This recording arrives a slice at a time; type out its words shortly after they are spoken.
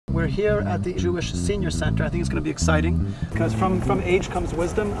We're here at the Jewish Senior Center. I think it's going to be exciting because from age comes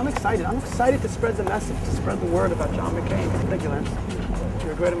wisdom. I'm excited. I'm excited to spread the message, to spread the word about John McCain. Thank you, Lance.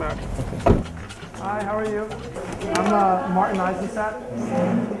 You're a great American. Hi, how are you? I'm Martin Eisenstadt.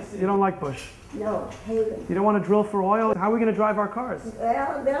 You don't like Bush? No, hate it. You don't want to drill for oil? How are we going to drive our cars?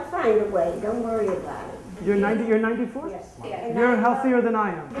 Well, they'll find a way. Don't worry about it. You're 90. You're 94. Yes. You're healthier than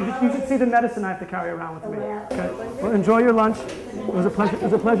I am. You should see the medicine I have to carry around with me. Okay. Well, enjoy your lunch. It was a pleasure. It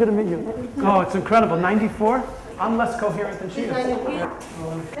was a pleasure to meet you. Oh, it's incredible. 94. I'm less coherent than she is.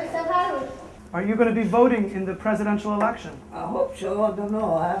 Are you going to be voting in the presidential election? I hope so. I don't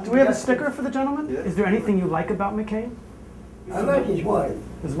know. Do we have a sticker for the gentleman? Yeah. Is there anything you like about McCain? I like his wife.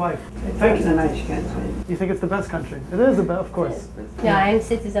 His wife. Thank you. It's a nice country. You think it's the best country? It is the best, of course. Yeah, I'm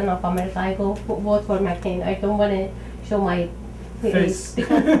citizen of America. I go vote for McCain. I don't want to show my face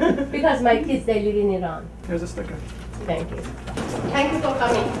because my kids, they live in Iran. Here's a sticker. Thank you. Thank you for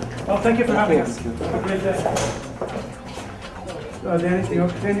coming. Oh, thank you for having us. Have a great day. Danny, you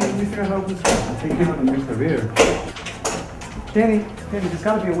figure out how this goes? I think you have a new career. Danny, there's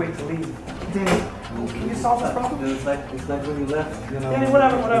got to be a way to leave. Danny, can you solve this problem? It's like when you left, you know. Danny,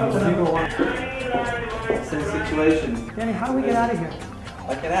 whatever. Same situation. Danny, how do we get out of here?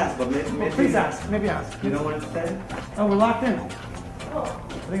 I can ask, but maybe. Well, please ask. Maybe ask. You don't want to stay? Oh, we're locked in. I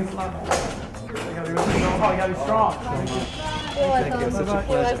think it's locked. You gotta be really strong. Oh, you gotta be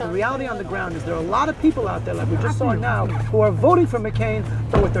strong. The reality on the ground is there are a lot of people out there, like we just saw now, who are voting for McCain,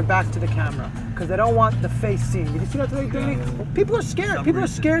 but with their backs to the camera because they don't want the face seen. Did you see that today, Danny? People are scared. People are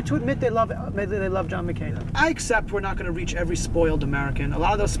scared to admit they love John McCain. I accept we're not going to reach every spoiled American. A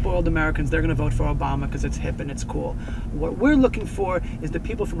lot of those spoiled Americans, they're going to vote for Obama because it's hip and it's cool. What we're looking for is the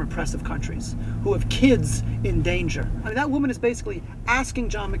people from repressive countries who have kids in danger. I mean, that woman is basically asking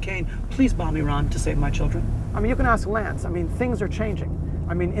John McCain, please bomb Iran to save my children. I mean, you can ask Lance. I mean, things are changing.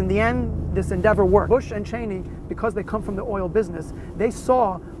 I mean, in the end, this endeavor worked. Bush and Cheney, because they come from the oil business, they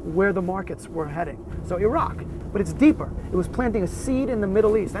saw where the markets were heading. So Iraq, but it's deeper. It was planting a seed in the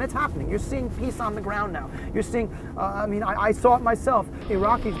Middle East, and it's happening. You're seeing peace on the ground now. You're seeing, I saw it myself.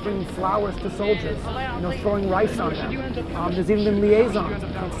 Iraqis bringing flowers to soldiers, throwing rice on them. There's even been liaisons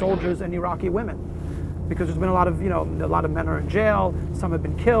between soldiers and Iraqi women, because there's been a lot of men are in jail. Some have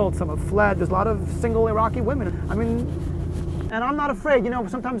been killed. Some have fled. There's a lot of single Iraqi women. I mean. And I'm not afraid,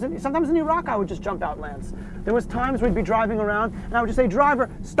 sometimes in Iraq I would just jump out, Lance. There was times we'd be driving around and I would just say, driver,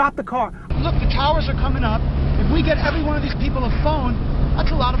 stop the car. Look, the towers are coming up. If we get every one of these people a phone,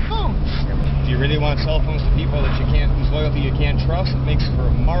 that's a lot of phones. If you really want cell phones to people whose loyalty you can't trust, it makes for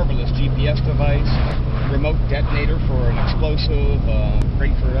a marvelous GPS device, remote detonator for an explosive,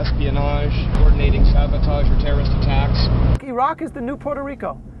 great for espionage, coordinating sabotage or terrorist attacks. Iraq is the new Puerto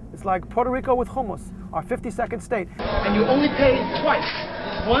Rico. It's like Puerto Rico with hummus, our 52nd state. And you only pay twice.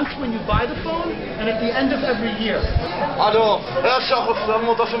 Once when you buy the phone, and at the end of every year. الو يا شخص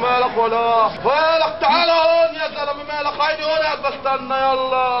المضاف مالك ولا مالك تعال هون يا زلمه مالك عيني هون بستنى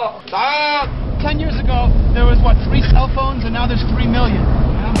يلا تعال. 10 years ago there was 3 cell phones and now there's 3 million.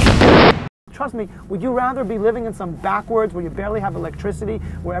 Trust me, would you rather be living in some backwards where you barely have electricity,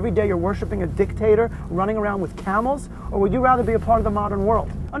 where every day you're worshiping a dictator, running around with camels, or would you rather be a part of the modern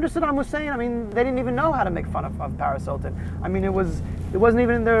world? Under Saddam Hussein, I mean, they didn't even know how to make fun of Paris Hilton. I mean, it wasn't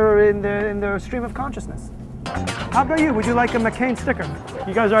even in their stream of consciousness. How about you? Would you like a McCain sticker?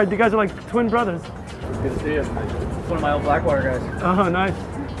 You guys are like twin brothers. It's good to see you. It's one of my old Blackwater guys. Oh, nice.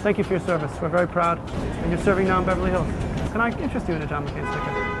 Thank you for your service. We're very proud. And you're serving now in Beverly Hills. Can I interest you in a John McCain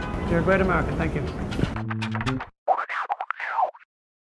sticker? You're a great American. Thank you.